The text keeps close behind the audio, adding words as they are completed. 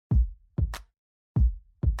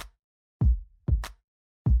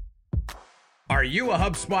Are you a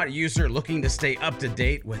HubSpot user looking to stay up to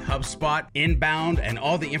date with HubSpot, inbound, and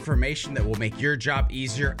all the information that will make your job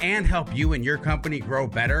easier and help you and your company grow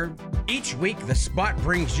better? Each week, The Spot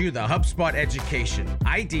brings you the HubSpot education,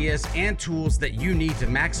 ideas, and tools that you need to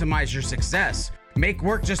maximize your success, make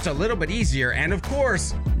work just a little bit easier, and of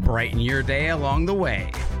course, brighten your day along the way.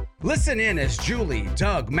 Listen in as Julie,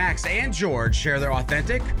 Doug, Max, and George share their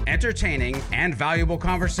authentic, entertaining, and valuable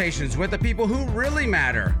conversations with the people who really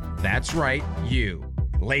matter. That's right, you.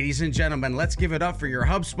 Ladies and gentlemen, let's give it up for your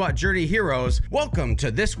HubSpot Journey heroes. Welcome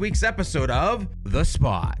to this week's episode of The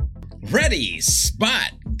Spot. Ready,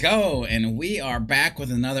 spot, go. And we are back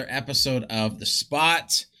with another episode of The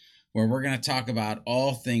Spot, where we're going to talk about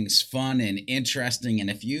all things fun and interesting.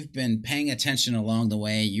 And if you've been paying attention along the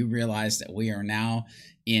way, you realize that we are now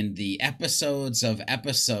in the episodes of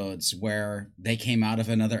episodes where they came out of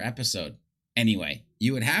another episode. Anyway,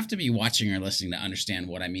 you would have to be watching or listening to understand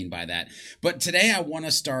what I mean by that. But today I want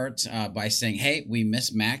to start by saying, hey, we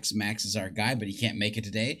miss Max. Max is our guy, but he can't make it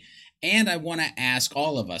today. And I want to ask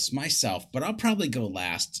all of us, myself, but I'll probably go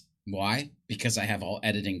last. Why? Because I have all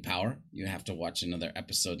editing power. You have to watch another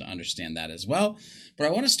episode to understand that as well. But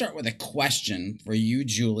I want to start with a question for you,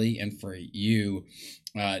 Julie, and for you,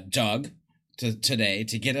 Doug, today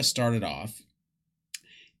to get us started off.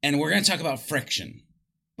 And we're going to talk about friction.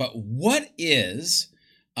 But what is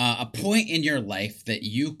a point in your life that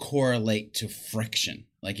you correlate to friction?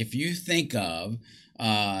 Like if you think of,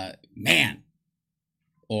 man,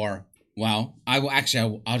 or, well,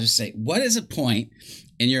 I'll just say, what is a point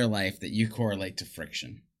in your life that you correlate to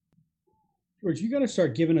friction? George, you got to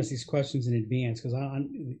start giving us these questions in advance because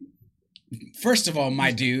First of all,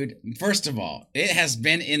 my dude, it has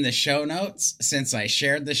been in the show notes since I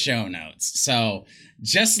shared the show notes. So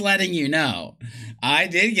just letting you know, I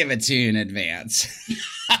did give it to you in advance.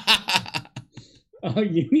 Oh,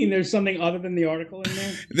 you mean there's something other than the article in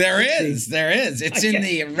there? There is. It's in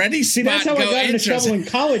the Ready Spot. See, that's how I got into intro. trouble in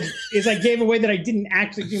college. Is I gave away that I didn't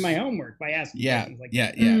actually do my homework by asking questions like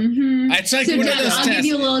that. Mm-hmm. It's like so one Doug, of those I'll tests. give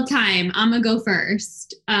you a little time. I'm gonna go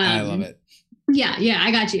first. I love it. Yeah,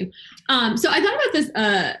 I got you. So I thought about this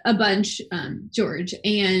a bunch, George,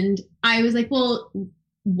 and I was like, well,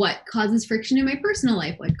 what causes friction in my personal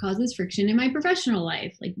life? What causes friction in my professional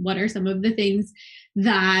life? Like, what are some of the things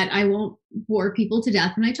that I won't bore people to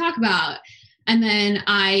death when I talk about? And then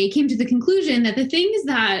I came to the conclusion that the things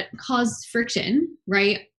that cause friction,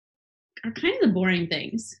 right, are kind of the boring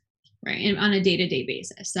things, right, and on a day-to-day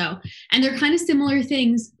basis. So, and they're kind of similar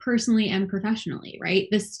things personally and professionally, right?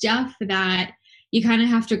 The stuff that you kind of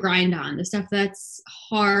have to grind on, the stuff that's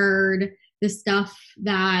hard, the stuff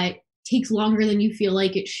that takes longer than you feel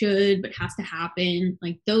like it should, but has to happen.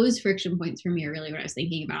 Like those friction points for me are really what I was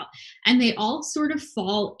thinking about. And they all sort of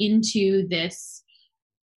fall into this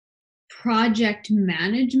project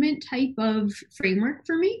management type of framework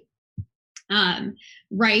for me.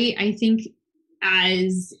 Right. I think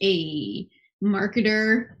as a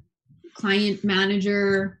marketer, client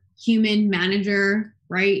manager, human manager,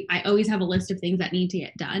 right, I always have a list of things that need to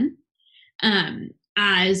get done.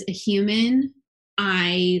 As a human,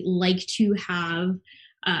 I like to have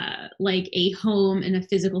like a home and a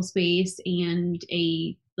physical space and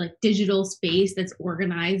a like digital space that's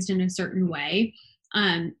organized in a certain way.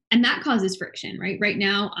 And that causes friction, right? Right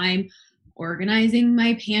now I'm organizing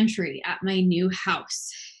my pantry at my new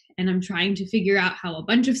house and I'm trying to figure out how a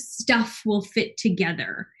bunch of stuff will fit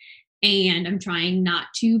together. And I'm trying not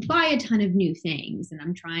to buy a ton of new things. And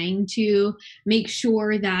I'm trying to make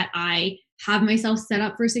sure that I have myself set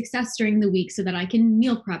up for success during the week so that I can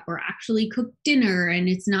meal prep or actually cook dinner and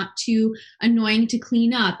it's not too annoying to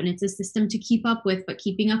clean up and it's a system to keep up with, but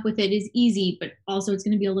keeping up with it is easy, but also it's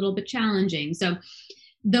going to be a little bit challenging. So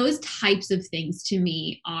those types of things to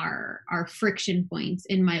me are friction points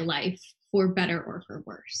in my life, for better or for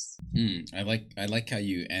worse. I like how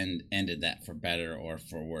you ended that, for better or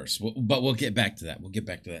for worse. But we'll get back to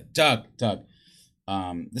that. Doug,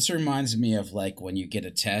 this reminds me of like when you get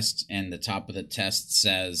a test and the top of the test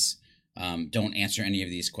says, don't answer any of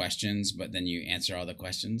these questions, but then you answer all the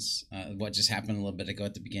questions. What just happened a little bit ago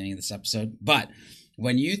at the beginning of this episode. But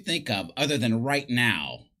when you think of, other than right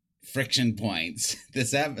now, friction points,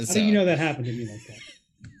 this episode. How do you know that happened to me like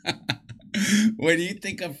that? When you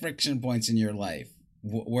think of friction points in your life,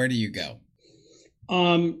 where do you go?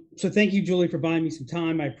 So thank you, Julie, for buying me some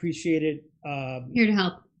time. I appreciate it. Here to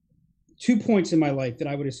help. 2 points in my life that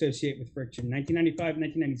I would associate with friction: 1995,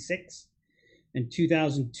 1996, and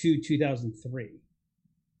 2002, 2003.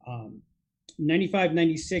 95,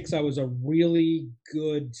 96, I was a really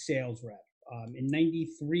good sales rep. In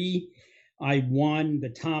 93, I won the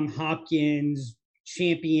Tom Hopkins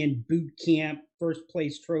champion boot camp first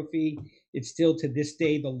place trophy. It's still to this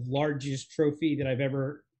day the largest trophy that I've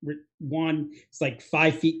ever won. It's like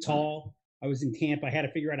 5 feet tall. I was in Tampa. I had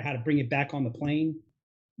to figure out how to bring it back on the plane.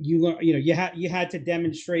 You had to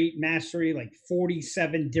demonstrate mastery, like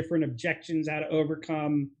 47 different objections, how to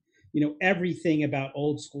overcome, everything about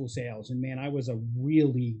old school sales. And man, I was a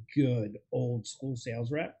really good old school sales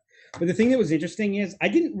rep. But the thing that was interesting is I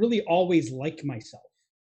didn't really always like myself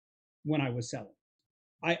when I was selling.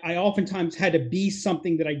 I oftentimes had to be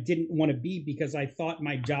something that I didn't want to be because I thought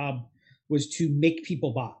my job was to make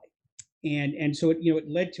people buy. And so it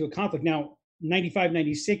led to a conflict. Now, 95,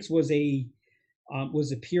 96 was a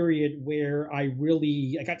period where I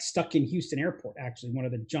got stuck in Houston airport, actually, one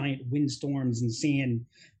of the giant windstorms and sand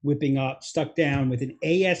whipping up, stuck down with an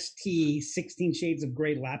AST 16 Shades of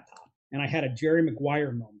Gray laptop. And I had a Jerry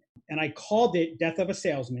Maguire moment. And I called it Death of a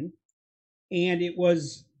Salesman. And it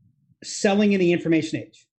was selling in the information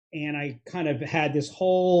age. And I kind of had this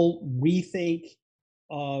whole rethink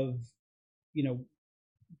of,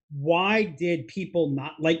 why did people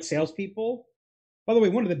not like salespeople? By the way,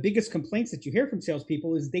 one of the biggest complaints that you hear from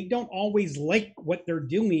salespeople is they don't always like what they're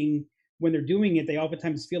doing. When they're doing it, they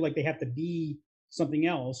oftentimes feel like they have to be something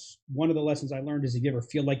else. One of the lessons I learned is if you ever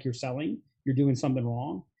feel like you're selling, you're doing something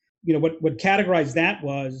wrong. What categorized that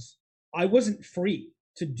was I wasn't free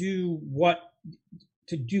to do what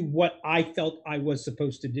I felt I was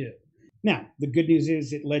supposed to do. Now, the good news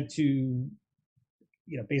is it led to,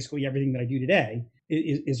 basically everything that I do today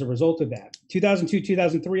is a result of that. 2002,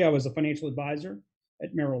 2003, I was a financial advisor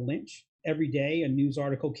at Merrill Lynch. Every day, a news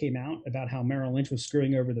article came out about how Merrill Lynch was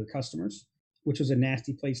screwing over their customers, which was a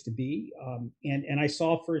nasty place to be. And I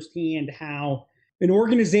saw firsthand how an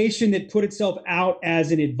organization that put itself out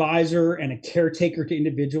as an advisor and a caretaker to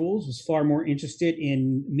individuals was far more interested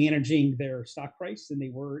in managing their stock price than they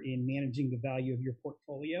were in managing the value of your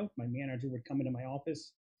portfolio. My manager would come into my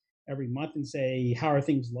office every month and say, "How are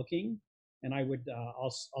things looking?" And I would,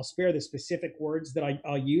 I'll spare the specific words that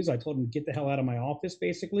I'll use. I told him to get the hell out of my office,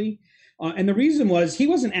 basically. And the reason was he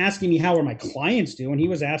wasn't asking me how are my clients doing. He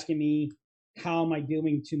was asking me, how am I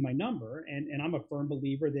doing to my number? And I'm a firm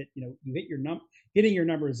believer that, you hit your number. Hitting your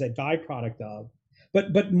number is a byproduct of,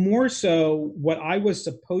 but more so what I was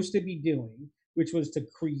supposed to be doing, which was to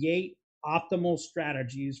create optimal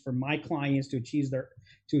strategies for my clients to achieve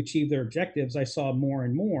their objectives. I saw more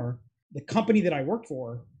and more the company that I worked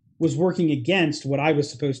for was working against what I was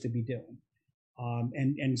supposed to be doing.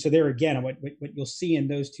 And so there again, what you'll see in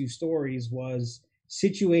those two stories was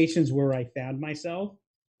situations where I found myself,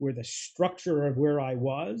 where the structure of where I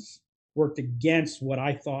was worked against what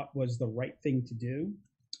I thought was the right thing to do.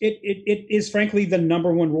 It is frankly the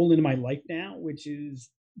number one rule in my life now, which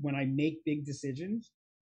is when I make big decisions,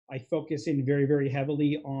 I focus in very, very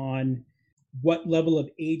heavily on what level of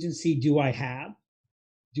agency do I have?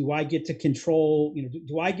 Do I get to control,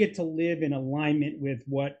 do I get to live in alignment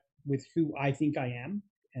with who I think I am?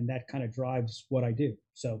 And that kind of drives what I do.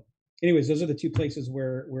 So anyways, those are the two places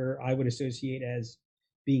where I would associate as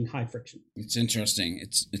being high friction. It's interesting.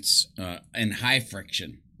 It's in high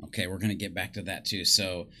friction. Okay, we're going to get back to that too.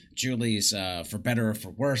 So Julie's for better or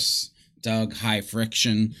for worse, Doug, high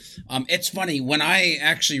friction. It's funny, when I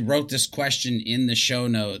actually wrote this question in the show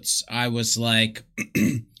notes, I was like,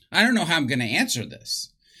 I don't know how I'm going to answer this.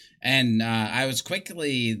 And I was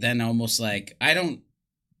quickly then almost like, I don't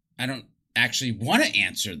actually want to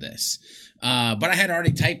answer this. But I had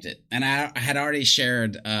already typed it and I had already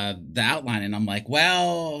shared the outline, and I'm like,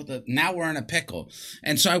 well, now we're in a pickle.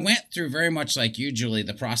 And so I went through very much like you, Julie,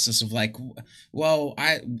 the process of like, well,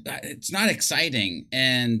 it's not exciting.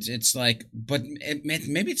 And it's like, but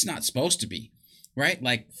maybe it's not supposed to be, right?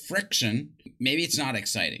 Like friction, maybe it's not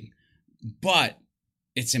exciting, but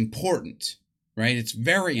it's important, right? It's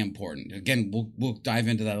very important. Again, we'll dive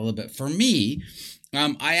into that a little bit. For me,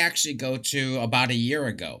 I actually go to about a year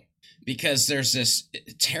ago, because there's this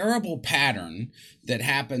terrible pattern that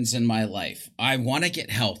happens in my life. I want to get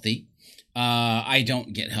healthy. I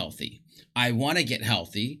don't get healthy. I want to get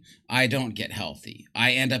healthy. I don't get healthy.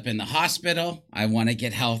 I end up in the hospital. I want to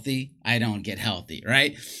get healthy. I don't get healthy,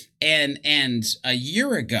 right? And a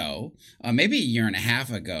year ago, maybe a year and a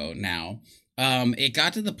half ago now, it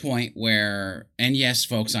got to the point where, and yes,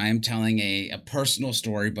 folks, I am telling a personal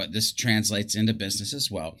story, but this translates into business as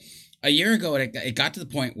well. A year ago, it got to the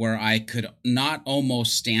point where I could not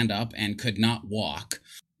almost stand up and could not walk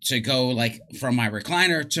to go like from my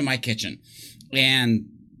recliner to my kitchen. And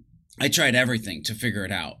I tried everything to figure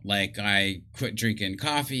it out. Like I quit drinking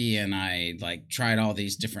coffee and I like tried all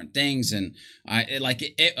these different things. And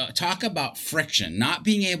talk about friction, not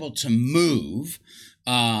being able to move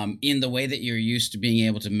in the way that you're used to being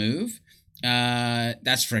able to move,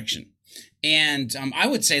 that's friction. And I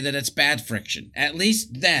would say that it's bad friction. At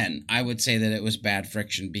least then I would say that it was bad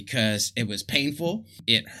friction because it was painful.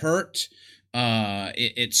 It hurt.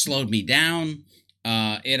 It slowed me down.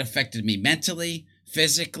 It affected me mentally,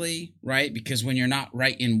 physically, right? Because when you're not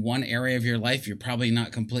right in one area of your life, you're probably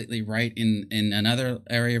not completely right in another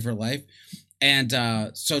area of your life. And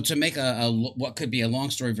so to make what could be a long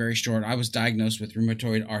story very short, I was diagnosed with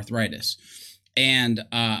rheumatoid arthritis. And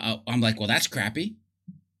I'm like, well, that's crappy.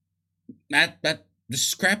 This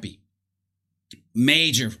is crappy.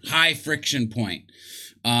 Major high friction point.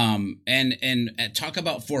 And talk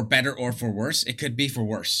about for better or for worse. It could be for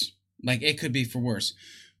worse. Like it could be for worse.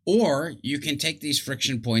 Or you can take these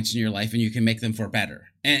friction points in your life and you can make them for better.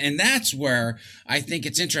 And that's where I think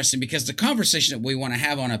it's interesting, because the conversation that we want to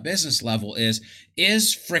have on a business level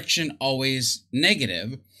is friction always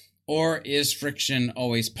negative? Or is friction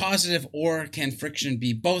always positive? Or can friction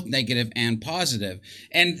be both negative and positive?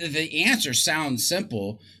 And the answer sounds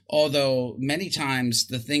simple, although many times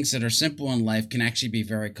the things that are simple in life can actually be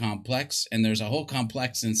very complex. And there's a whole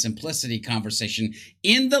complex and simplicity conversation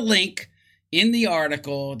in the link, in the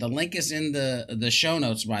article. The link is in the show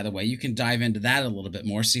notes, by the way. You can dive into that a little bit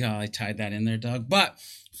more. See how I tied that in there, Doug? But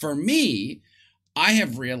for me, I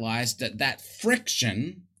have realized that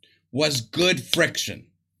friction was good friction.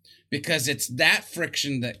 Because it's that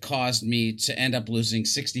friction that caused me to end up losing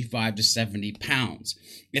 65 to 70 pounds.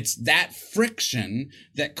 It's that friction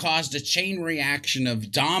that caused a chain reaction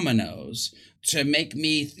of dominoes to make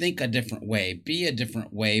me think a different way, be a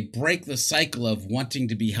different way, break the cycle of wanting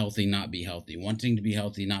to be healthy, not be healthy, wanting to be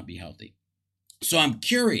healthy, not be healthy. So I'm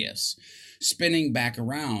curious, spinning back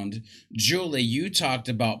around, Julie, you talked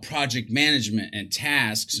about project management and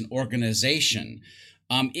tasks and organization.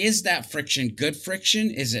 Is that friction good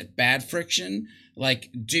friction? Is it bad friction? Like,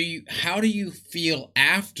 how do you feel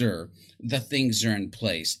after the things are in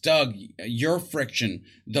place? Doug, your friction,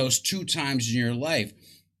 those 2 times in your life,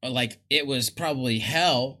 like it was probably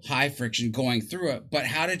hell, high friction going through it, but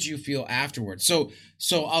how did you feel afterwards?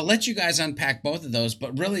 So I'll let you guys unpack both of those,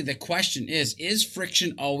 but really the question is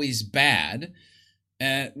friction always bad?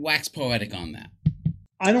 Wax poetic on that.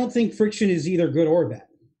 I don't think friction is either good or bad.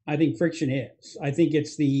 I think friction is. I think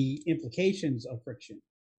it's the implications of friction.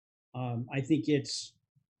 I think it's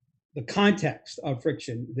the context of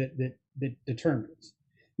friction that determines.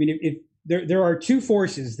 I mean, if there are 2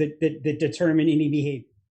 forces that determine any behavior.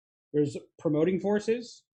 There's promoting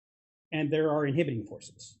forces and there are inhibiting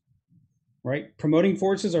forces, right? Promoting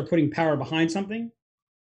forces are putting power behind something.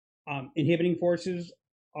 Inhibiting forces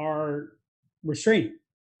are restraining,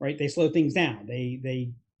 right? They slow things down.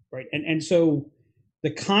 They right. And so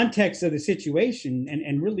the context of the situation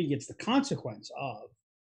and really it's the consequence of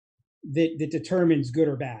that determines good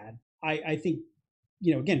or bad. I think,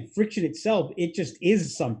 again, friction itself, it just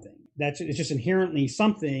is something. It's just inherently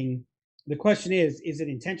something. The question is it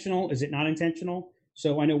intentional? Is it not intentional?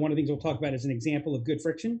 So I know one of the things we'll talk about is an example of good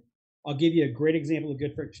friction. I'll give you a great example of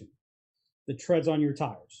good friction. The treads on your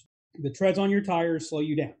tires. The treads on your tires slow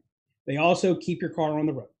you down. They also keep your car on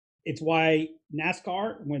the road. It's why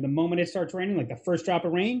NASCAR, when the moment it starts raining, like the first drop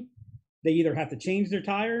of rain, they either have to change their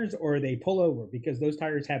tires or they pull over because those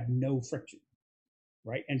tires have no friction,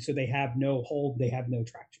 right? And so they have no hold, they have no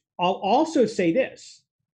traction. I'll also say this.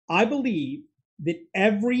 I believe that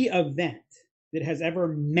every event that has ever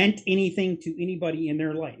meant anything to anybody in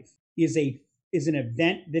their life is an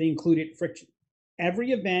event that included friction.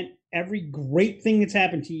 Every event, every great thing that's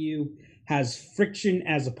happened to you has friction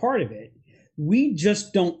as a part of it. We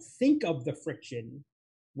just don't think of the friction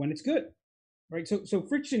when it's good, right? So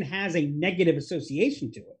friction has a negative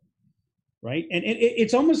association to it, right? And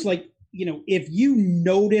it's almost like, if you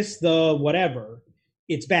notice the whatever,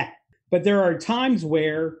 it's bad. But there are times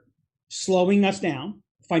where slowing us down,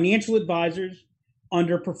 financial advisors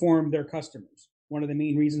underperform their customers. One of the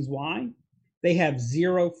main reasons why, they have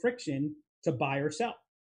zero friction to buy or sell.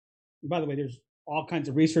 And by the way, there's all kinds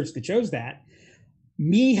of research that shows that.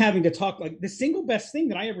 Me having to talk, like the single best thing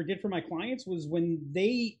that I ever did for my clients was when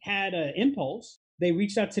they had an impulse, they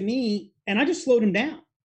reached out to me and I just slowed them down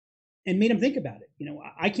and made them think about it.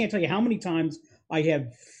 I can't tell you how many times I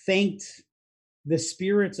have thanked the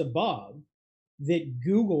spirits above that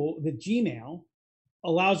Gmail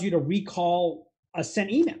allows you to recall a sent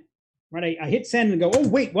email, right? I hit send and go, oh,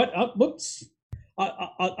 wait, what? Whoops.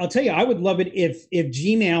 I'll tell you, I would love it if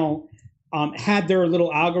Gmail had their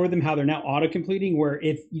little algorithm, how they're now auto-completing, where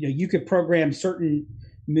if you could program certain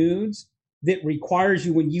moods that requires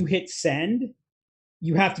you, when you hit send,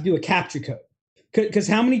 you have to do a captcha code. Because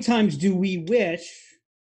how many times do we wish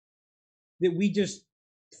that we just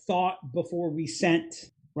thought before we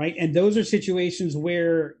sent, right? And those are situations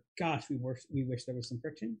where, gosh, we wish there was some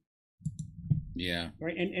friction. Yeah.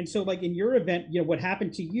 Right. And so like in your event, what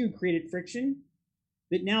happened to you created friction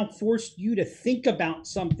that now forced you to think about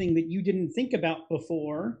something that you didn't think about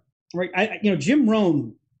before. Right. Jim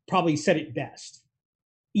Rohn probably said it best.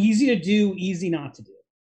 Easy to do, easy not to do.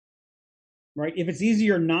 Right. If it's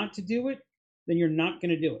easier not to do it, then you're not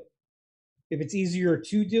going to do it. If it's easier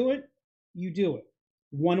to do it, you do it.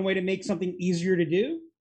 One way to make something easier to do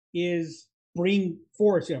is bring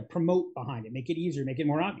force, promote behind it, make it easier, make it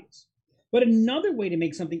more obvious. But another way to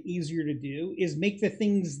make something easier to do is make the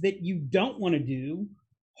things that you don't want to do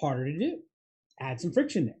harder to do. Add some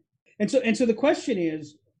friction there. And so the question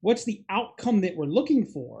is, what's the outcome that we're looking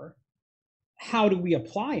for? How do we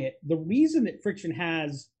apply it? The reason that friction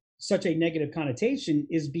has such a negative connotation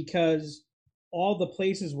is because all the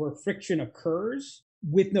places where friction occurs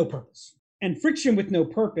with no purpose. And friction with no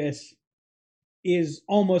purpose is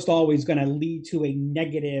almost always going to lead to a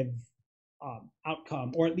negative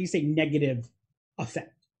outcome, or at least a negative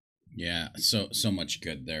effect. Yeah, so much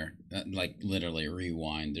good there. Like literally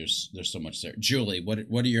rewind. There's so much there. Julie, what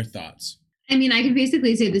are your thoughts? I mean, I could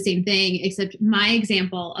basically say the same thing, except my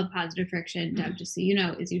example of positive friction, Doug, just so you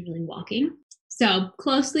know, is usually walking. So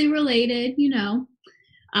closely related,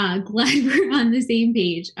 glad we're on the same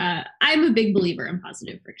page. I'm a big believer in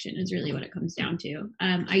positive friction is really what it comes down to.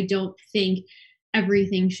 I don't think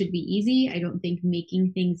everything should be easy. I don't think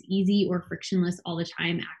making things easy or frictionless all the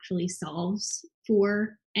time actually solves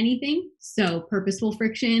for anything. So purposeful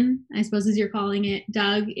friction, I suppose as you're calling it,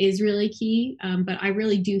 Doug, is really key. But I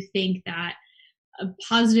really do think that a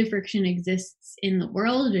positive friction exists in the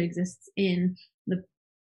world. It exists in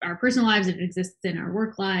our personal lives. It exists in our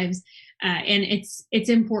work lives. And it's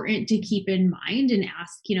important to keep in mind and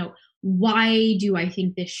ask, why do I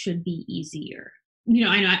think this should be easier?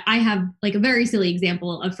 I know I have like a very silly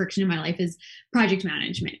example of friction in my life is project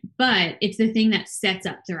management, but it's the thing that sets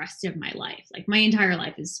up the rest of my life. Like my entire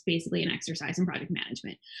life is basically an exercise in project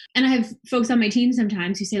management. And I have folks on my team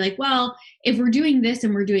sometimes who say like, well, if we're doing this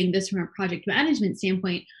and we're doing this from a project management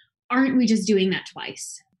standpoint, aren't we just doing that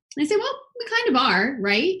twice? And I say, well, we kind of are,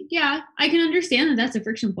 right? Yeah, I can understand that that's a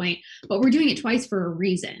friction point, but we're doing it twice for a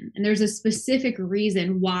reason. And there's a specific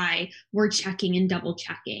reason why we're checking and double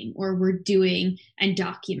checking, or we're doing and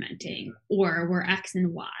documenting, or we're X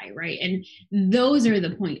and Y, right? And those are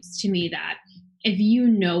the points to me that if you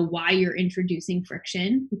know why you're introducing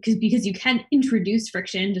friction, because you can introduce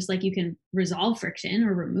friction just like you can resolve friction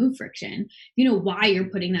or remove friction, why you're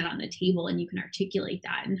putting that on the table and you can articulate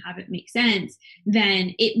that and have it make sense,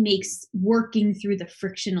 then it makes working through the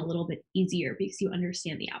friction a little bit easier because you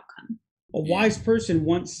understand the outcome. A wise person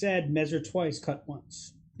once said, measure twice, cut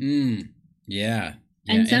once. Yeah.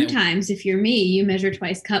 And sometimes if you're me, you measure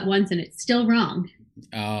twice, cut once, and it's still wrong.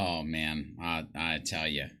 Oh man, I tell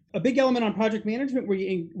you. A big element on project management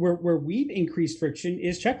where we've increased friction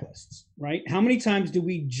is checklists, right? How many times do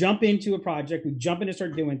we jump into a project, we jump in and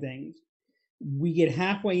start doing things, we get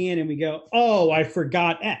halfway in and we go, oh, I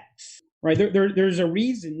forgot X, right? There's a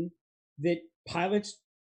reason that pilots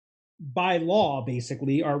by law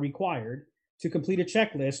basically are required to complete a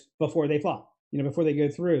checklist before they fly, before they go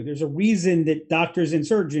through. There's a reason that doctors and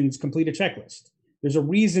surgeons complete a checklist. There's a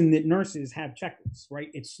reason that nurses have checklists, right?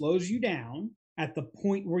 It slows you down at the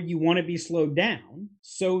point where you want to be slowed down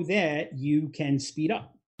so that you can speed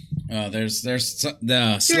up. There's the slow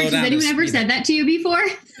down. Has anyone ever said that to you before?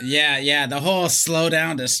 Yeah. The whole slow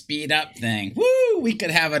down to speed up thing. Woo! We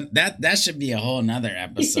could have that should be a whole nother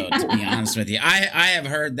episode, to be honest with you. I have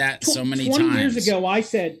heard that so many times. 20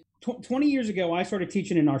 years ago, I started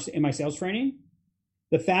teaching in my sales training.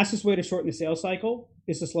 The fastest way to shorten the sales cycle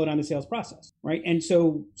is to slow down the sales process, right? And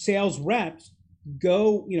so sales reps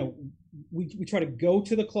go, we try to go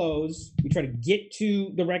to the close. We try to get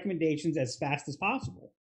to the recommendations as fast as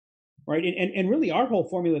possible, right? And really our whole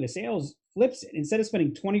formula to sales flips it. Instead of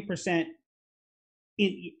spending 20%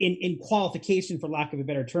 in qualification, for lack of a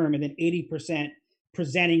better term, and then 80%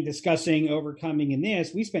 presenting, discussing, overcoming, and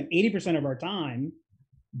this, we spent 80% of our time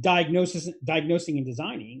diagnosing and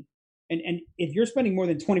designing. And if you're spending more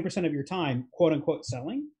than 20% of your time, quote unquote,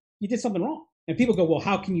 selling, you did something wrong. And people go, well,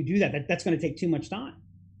 how can you do that? That's going to take too much time.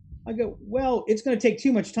 I go, well, it's going to take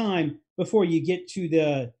too much time before you get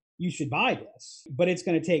to you should buy this, but it's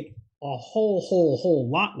going to take a whole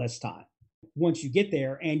lot less time once you get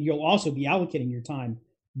there. And you'll also be allocating your time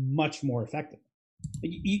much more effectively.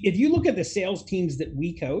 If you look at the sales teams that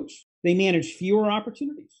we coach, they manage fewer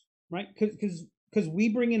opportunities, right? Because we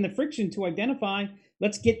bring in the friction to identify,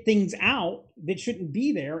 let's get things out that shouldn't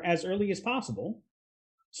be there as early as possible.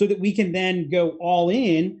 so that we can then go all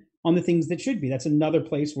in on the things that should be. That's another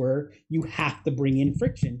place where you have to bring in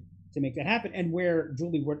friction to make that happen. And where,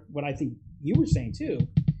 Julie, what I think you were saying too,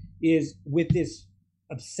 is with this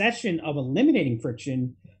obsession of eliminating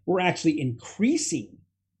friction, we're actually increasing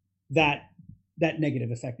that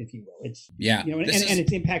negative effect, if you will. It's and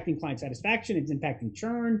it's impacting client satisfaction. It's impacting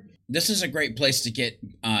churn. This is a great place to get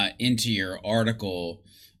into your article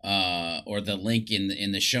or the link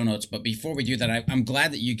in the show notes. But before we do that, I'm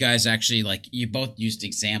glad that you guys actually, like, you both used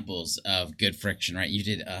examples of good friction, right? You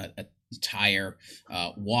did a tire,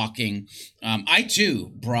 walking. I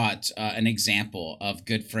too brought an example of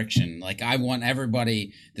good friction. Like, I want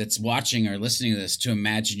everybody that's watching or listening to this to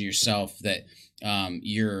imagine yourself that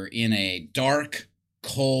you're in a dark,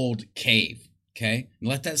 cold cave. Okay.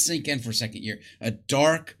 Let that sink in for a second. You're a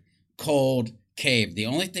dark, cold cave. The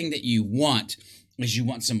only thing that you want is you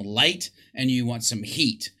want some light and you want some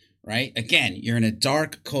heat, right? Again, you're in a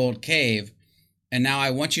dark, cold cave. And now I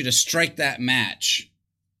want you to strike that match,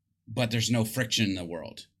 but there's no friction in the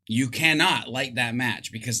world. You cannot light that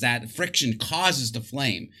match because that friction causes the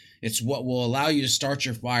flame. It's what will allow you to start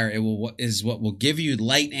your fire. Is what will give you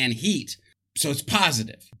light and heat. So it's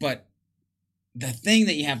positive. But the thing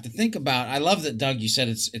that you have to think about, I love that, Doug, you said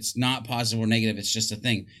it's not positive or negative. It's just a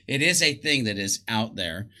thing. It is a thing that is out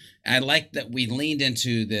there. I like that we leaned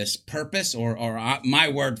into this purpose, or my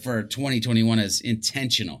word for 2021 is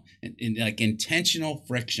intentional, like intentional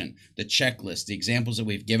friction, the checklist, the examples that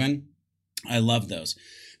we've given. I love those.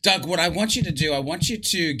 Doug, what I want you to do, I want you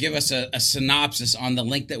to give us a synopsis on the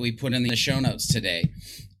link that we put in the show notes today.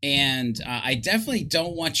 And I definitely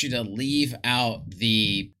don't want you to leave out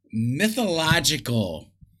the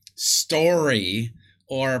mythological story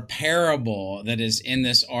or parable that is in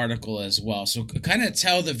this article as well. So kind of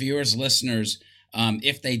tell the viewers, listeners,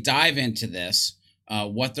 if they dive into this,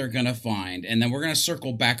 what they're going to find. And then we're going to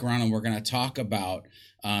circle back around and we're going to talk about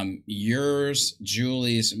yours,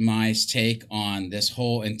 Julie's, my take on this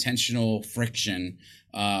whole intentional friction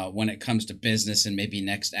when it comes to business and maybe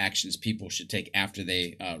next actions people should take after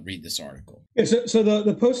they read this article. Yeah, so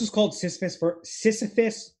the post is called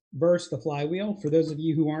Sisyphus versus the Flywheel. For those of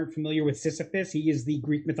you who aren't familiar with Sisyphus, he is the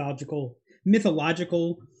Greek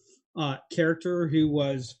mythological character who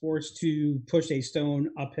was forced to push a stone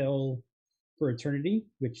uphill for eternity,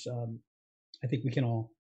 which I think we can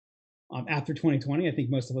all, after 2020, I think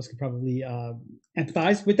most of us could probably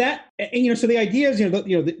empathize with that. And so the idea is,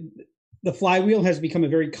 the flywheel has become a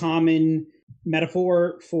very common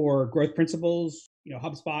metaphor for growth principles.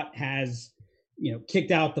 HubSpot has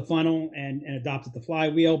kicked out the funnel and adopted the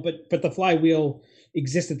flywheel, but the flywheel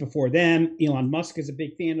existed before them. Elon Musk is a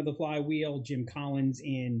big fan of the flywheel. Jim Collins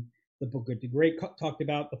in the book Good to Great talked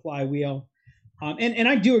about the flywheel. And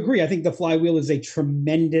I do agree. I think the flywheel is a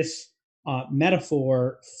tremendous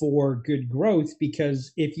metaphor for good growth,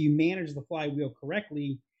 because if you manage the flywheel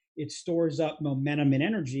correctly, it stores up momentum and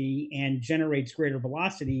energy and generates greater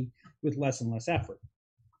velocity with less and less effort.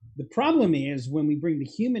 The problem is when we bring the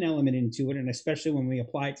human element into it, and especially when we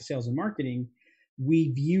apply it to sales and marketing,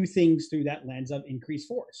 we view things through that lens of increased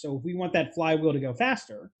force. So if we want that flywheel to go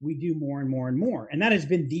faster, we do more and more and more. And that has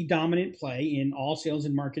been the dominant play in all sales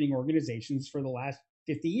and marketing organizations for the last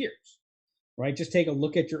 50 years, right? Just take a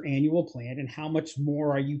look at your annual plan and how much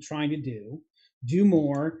more are you trying to do? Do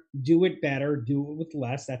more, do it better, do it with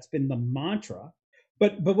less. That's been the mantra.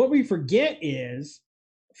 But what we forget is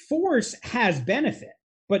force has benefit,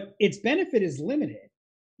 but its benefit is limited.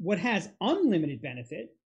 What has unlimited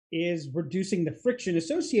benefit is reducing the friction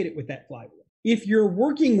associated with that flywheel. If you're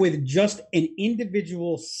working with just an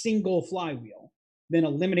individual single flywheel, then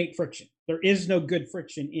eliminate friction. There is no good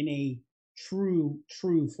friction in a true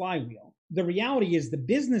flywheel. The reality is the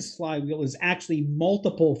business flywheel is actually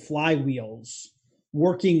multiple flywheels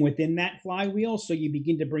working within that flywheel. So you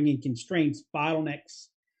begin to bring in constraints, bottlenecks,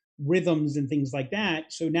 rhythms, and things like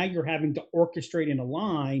that. So now you're having to orchestrate and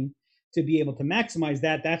align to be able to maximize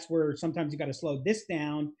that. That's where sometimes you got to slow this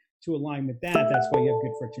down to align with that. That's why you have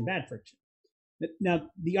good friction, bad friction. Now,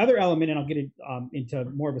 the other element, and I'll get into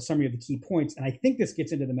more of a summary of the key points, and I think this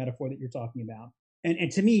gets into the metaphor that you're talking about.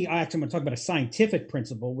 And to me, I actually want to talk about a scientific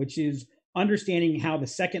principle, which is understanding how the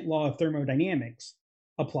second law of thermodynamics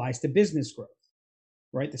applies to business growth,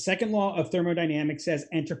 right? The second law of thermodynamics says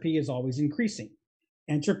entropy is always increasing.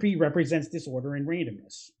 Entropy represents disorder and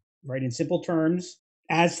randomness, right? In simple terms,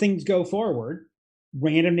 as things go forward,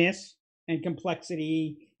 randomness and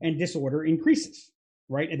complexity and disorder increases,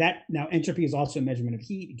 right? And that now entropy is also a measurement of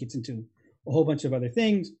heat. It gets into a whole bunch of other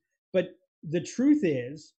things. But the truth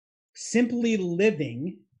is, simply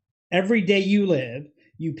living, every day you live,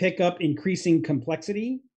 you pick up increasing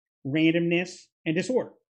complexity, randomness, and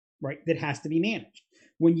disorder. right? That has to be managed.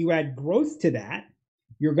 When you add growth to that,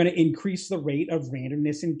 you're going to increase the rate of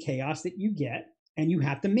randomness and chaos that you get, and you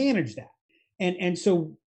have to manage that. And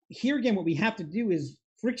so here again, what we have to do is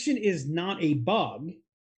friction is not a bug.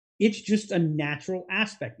 It's just a natural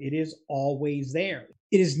aspect. It is always there.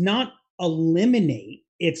 It is not eliminate,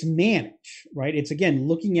 it's manage, right? It's again,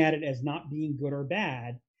 looking at it as not being good or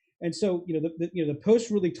bad. And so, the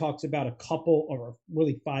post really talks about a couple or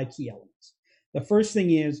really 5 key elements. The first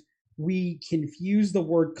thing is we confuse the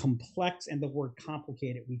word complex and the word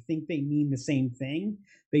complicated. We think they mean the same thing.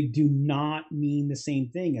 They do not mean the same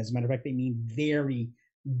thing. As a matter of fact, they mean very,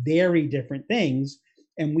 very different things.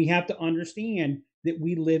 And we have to understand that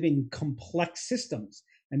we live in complex systems.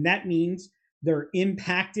 And that means they're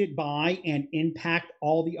impacted by and impact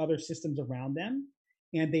all the other systems around them.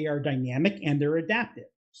 And they are dynamic and they're adaptive.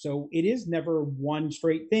 So it is never one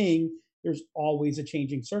straight thing. There's always a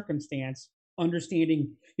changing circumstance.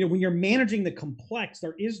 Understanding, when you're managing the complex,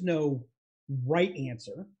 there is no right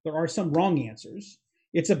answer. There are some wrong answers.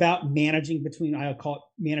 It's about managing between, I'll call it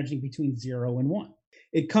managing between 0 and 1.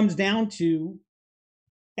 It comes down to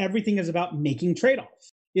everything is about making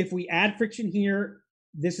trade-offs. If we add friction here,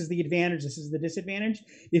 this is the advantage, this is the disadvantage.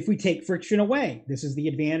 If we take friction away, this is the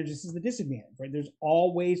advantage, this is the disadvantage, right? There's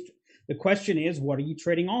always, the question is, what are you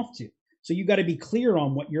trading off to? So you got to be clear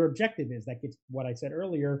on what your objective is. That gets what I said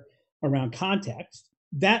earlier around context.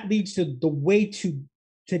 That leads to the way to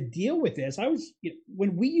deal with this.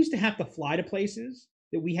 When we used to have to fly to places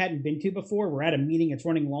that we hadn't been to before, we're at a meeting, it's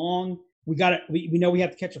running long, we know we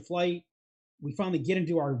have to catch a flight. We finally get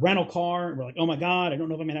into our rental car and we're like, oh my God, I don't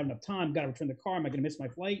know if I'm gonna have enough time. Got to return the car. Am I gonna miss my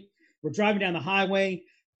flight? We're driving down the highway.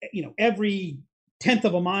 Every 10th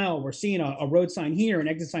of a mile, we're seeing a road sign here, an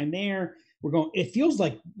exit sign there. We're going, it feels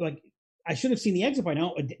like I should have seen the exit by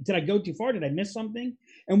now. Did I go too far? Did I miss something?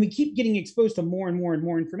 And we keep getting exposed to more and more and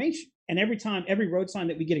more information. And every road sign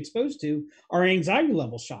that we get exposed to, our anxiety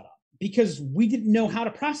levels shot up because we didn't know how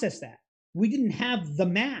to process that. We didn't have the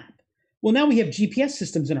map. Well, now we have GPS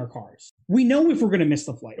systems in our cars. We know if we're going to miss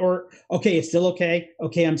the flight, or, okay, it's still okay.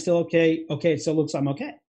 Okay, I'm still okay. Okay, it still looks I'm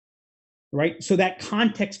okay. Right? So that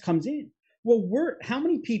context comes in. Well, how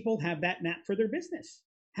many people have that map for their business?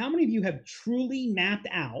 How many of you have truly mapped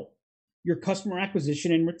out your customer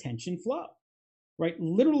acquisition and retention flow? Right?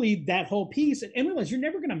 Literally that whole piece. And realize you're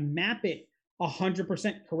never going to map it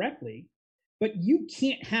 100% correctly, but you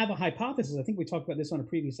can't have a hypothesis. I think we talked about this on a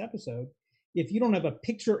previous episode. If you don't have a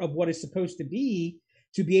picture of what is supposed to be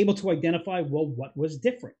able to identify, well, what was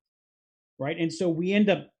different, right? And so we end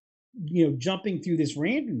up, jumping through this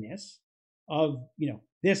randomness of,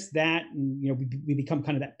 this, that, and, we become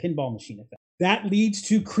kind of that pinball machine effect. That leads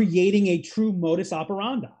to creating a true modus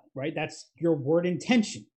operandi, right? That's your word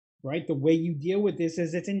intention, right? The way you deal with this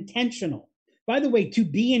is it's intentional. By the way, to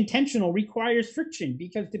be intentional requires friction,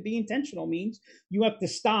 because to be intentional means you have to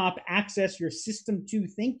stop, access your system 2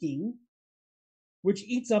 thinking, which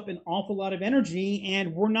eats up an awful lot of energy,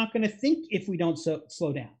 and we're not going to think if we don't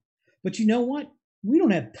slow down. But you know what? We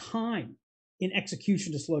don't have time in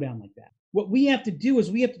execution to slow down like that. What we have to do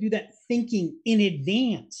is we have to do that thinking in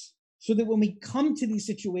advance so that when we come to these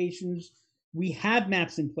situations, we have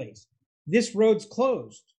maps in place. This road's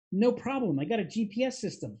closed. No problem. I got a GPS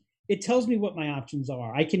system. It tells me what my options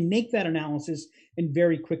are. I can make that analysis and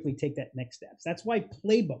very quickly take that next steps. That's why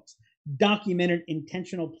playbooks, documented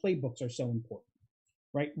intentional playbooks, are so important.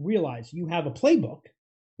 Right? Realize you have a playbook.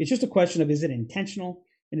 It's just a question of, is it intentional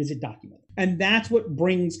and is it documented? And that's what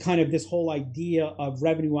brings kind of this whole idea of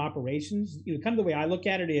revenue operations. Kind of the way I look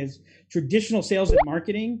at it is traditional sales and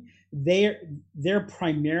marketing, they're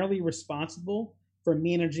primarily responsible for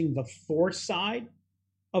managing the force side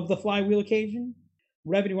of the flywheel equation.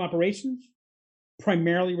 Revenue operations,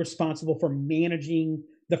 primarily responsible for managing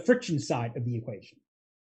the friction side of the equation.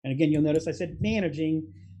 And again, you'll notice I said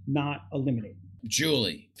managing, not eliminating.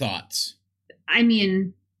 Julie, thoughts? I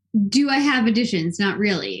mean, do I have additions? Not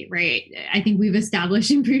really, right? I think we've established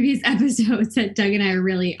in previous episodes that Doug and I are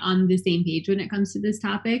really on the same page when it comes to this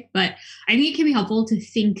topic. But I think it can be helpful to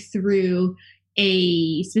think through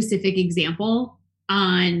a specific example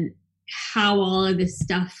on how all of this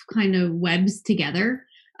stuff kind of webs together.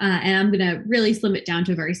 And I'm going to really slim it down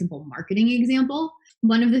to a very simple marketing example.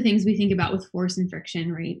 One of the things we think about with force and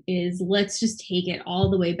friction, right, is let's just take it all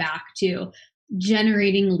the way back to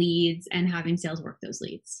generating leads and having sales work those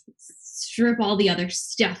leads. Strip all the other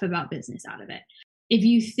stuff about business out of it. If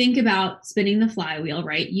you think about spinning the flywheel,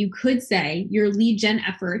 right, you could say your lead gen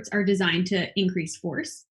efforts are designed to increase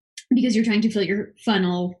force because you're trying to fill your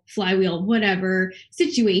funnel, flywheel, whatever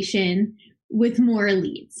situation with more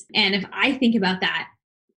leads. And if I think about that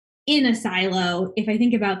in a silo if I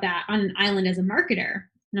think about that on an island as a marketer.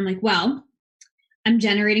 And I'm like, well, I'm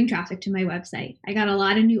generating traffic to my website. I got a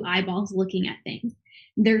lot of new eyeballs looking at things.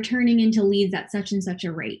 They're turning into leads at such and such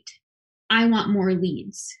a rate. I want more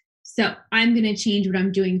leads. So I'm going to change what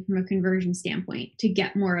I'm doing from a conversion standpoint to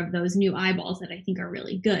get more of those new eyeballs that I think are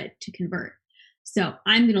really good to convert. So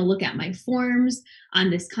I'm going to look at my forms on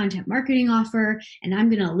this content marketing offer, and I'm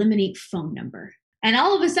going to eliminate phone number. And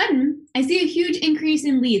all of a sudden, I see a huge increase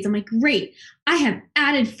in leads. I'm like, great, I have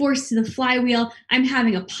added force to the flywheel. I'm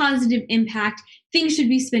having a positive impact. Things should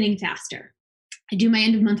be spinning faster. I do my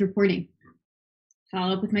end of month reporting,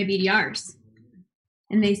 follow up with my BDRs.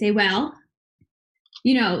 And they say, well,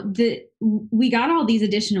 we got all these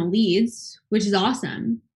additional leads, which is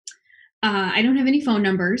awesome. I don't have any phone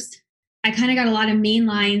numbers. I kind of got a lot of main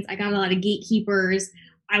lines. I got a lot of gatekeepers.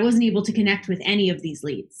 I wasn't able to connect with any of these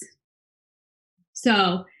leads.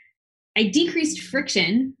 So I decreased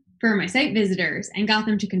friction for my site visitors and got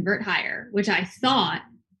them to convert higher, which I thought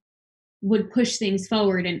would push things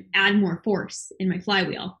forward and add more force in my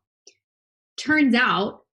flywheel. Turns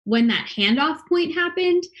out when that handoff point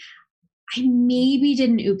happened, I maybe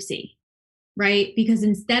did an oopsie, right? Because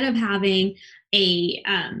instead of having a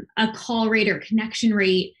call rate or connection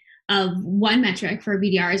rate of one metric for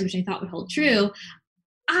BDRs, which I thought would hold true,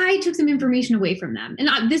 I took some information away from them.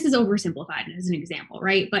 And this is oversimplified as an example,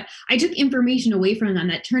 right? But I took information away from them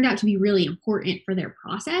that turned out to be really important for their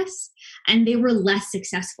process, and they were less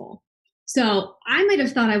successful. So I might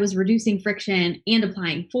have thought I was reducing friction and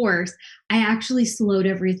applying force. I actually slowed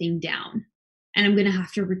everything down, and I'm going to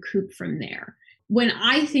have to recoup from there. When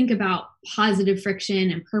I think about positive friction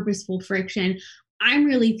and purposeful friction, I'm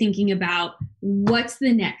really thinking about what's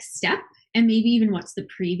the next step, and maybe even what's the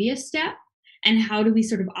previous step, and how do we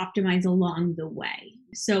sort of optimize along the way.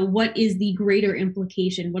 So what is the greater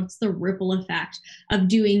implication? What's the ripple effect of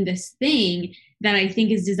doing this thing that I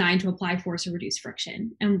think is designed to apply force or reduce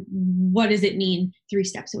friction? And what does it mean 3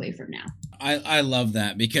 steps away from now? I love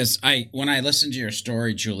that, because when I listen to your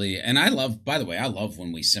story, Julie, and I love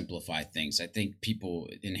when we simplify things. I think people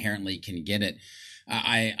inherently can get it.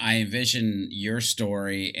 I envision your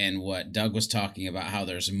story and what Doug was talking about, how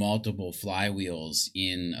there's multiple flywheels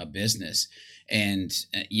in a business. And,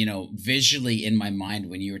 visually in my mind,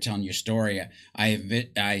 when you were telling your story,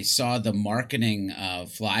 I saw the marketing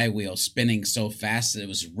flywheel spinning so fast that it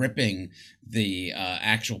was ripping the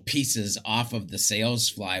actual pieces off of the sales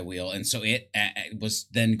flywheel. And so it was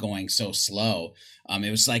then going so slow.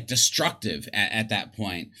 It was like destructive at that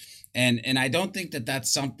point. And I don't think that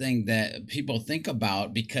that's something that people think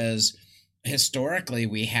about, because historically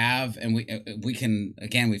we have, and we can,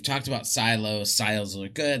 again, we've talked about silos. Silos are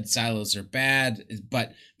good, silos are bad,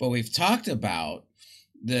 but we've talked about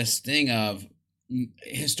this thing of,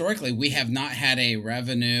 historically we have not had a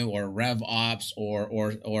revenue or rev ops or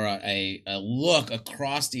a look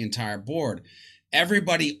across the entire board.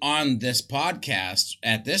 Everybody on this podcast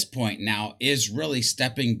at this point now is really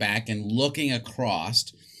stepping back and looking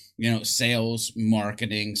across, sales,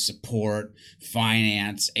 marketing, support,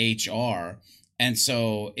 finance, HR. And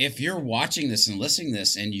so if you're watching this and listening to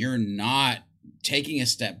this and you're not taking a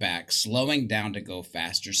step back, slowing down to go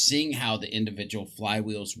faster, seeing how the individual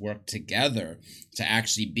flywheels work together to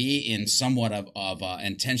actually be in somewhat of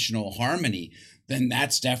intentional harmony, then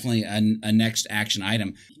that's definitely a next action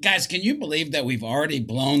item. Guys, can you believe that we've already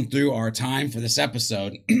blown through our time for this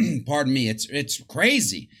episode? Pardon me. It's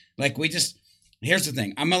crazy. Here's the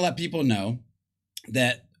thing. I'm going to let people know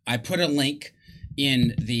that I put a link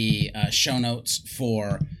in the show notes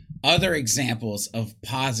for other examples of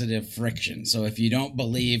positive friction. So if you don't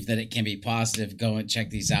believe that it can be positive, go and check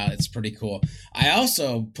these out. It's pretty cool. I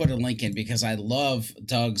also put a link in because I love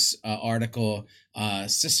Doug's article,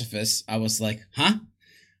 Sisyphus. I was like, huh?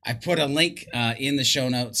 I put a link in the show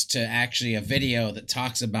notes to actually a video that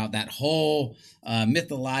talks about that whole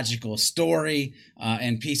mythological story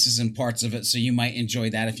and pieces and parts of it. So you might enjoy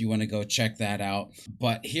that if you want to go check that out.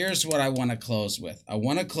 But here's what I want to close with. I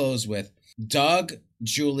want to close with Doug,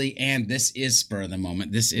 Julie, and this is spur of the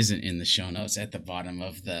moment. This isn't in the show notes at the bottom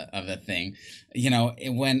of the thing.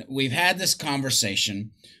 When we've had this conversation,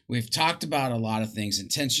 we've talked about a lot of things,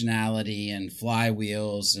 intentionality and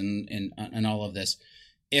flywheels and all of this.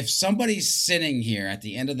 If somebody's sitting here at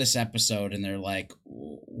the end of this episode and they're like,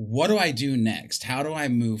 what do I do next? How do I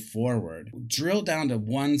move forward? Drill down to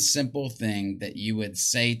one simple thing that you would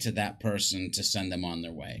say to that person to send them on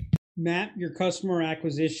their way. Map your customer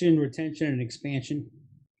acquisition, retention, and expansion.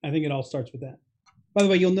 I think it all starts with that. By the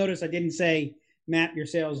way, you'll notice I didn't say map your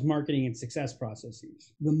sales, marketing, and success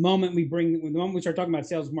processes. The moment we start talking about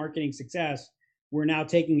sales, marketing, success, we're now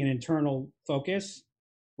taking an internal focus,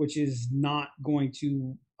 which is not going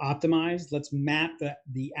to optimize. Let's map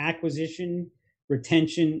the acquisition,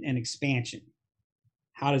 retention, and expansion.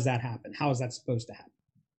 How does that happen? How is that supposed to happen?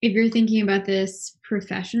 If you're thinking about this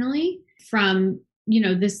professionally from,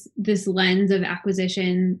 this lens of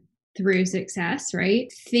acquisition through success,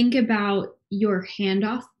 right? Think about your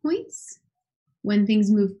handoff points when things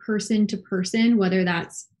move person to person, whether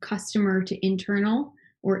that's customer to internal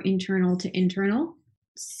or internal to internal.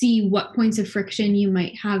 See what points of friction you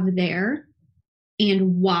might have there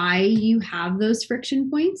and why you have those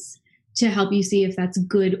friction points to help you see if that's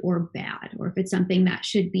good or bad, or if it's something that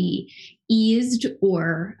should be eased,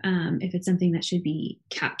 or if it's something that should be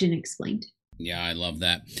kept and explained. Yeah, I love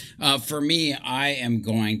that. For me, I am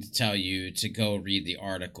going to tell you to go read the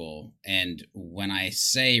article. And when I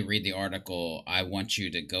say read the article, I want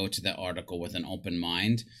you to go to the article with an open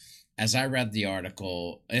mind. As I read the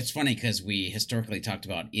article, it's funny because we historically talked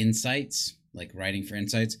about insights, like writing for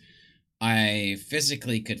insights. I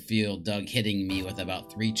physically could feel Doug hitting me with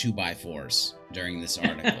about 3 2x4s during this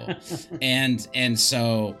article. and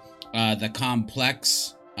so the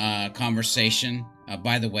complex conversation,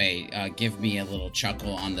 by the way, give me a little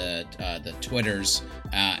chuckle on the Twitters,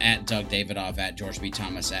 at Doug Davidoff, at George B.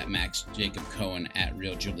 Thomas, at Max Jacob Cohen, at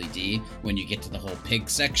Real Julie D. When you get to the whole pig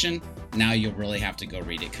section, now you'll really have to go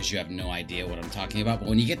read it because you have no idea what I'm talking about. But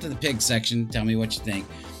when you get to the pig section, tell me what you think.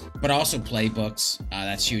 But also playbooks,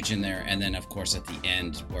 that's huge in there. And then, of course, at the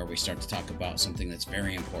end where we start to talk about something that's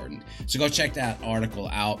very important. So go check that article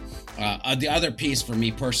out. The other piece for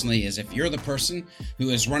me personally is if you're the person who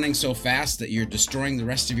is running so fast that you're destroying the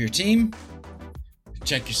rest of your team,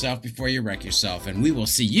 check yourself before you wreck yourself. And we will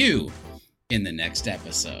see you in the next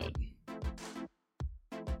episode.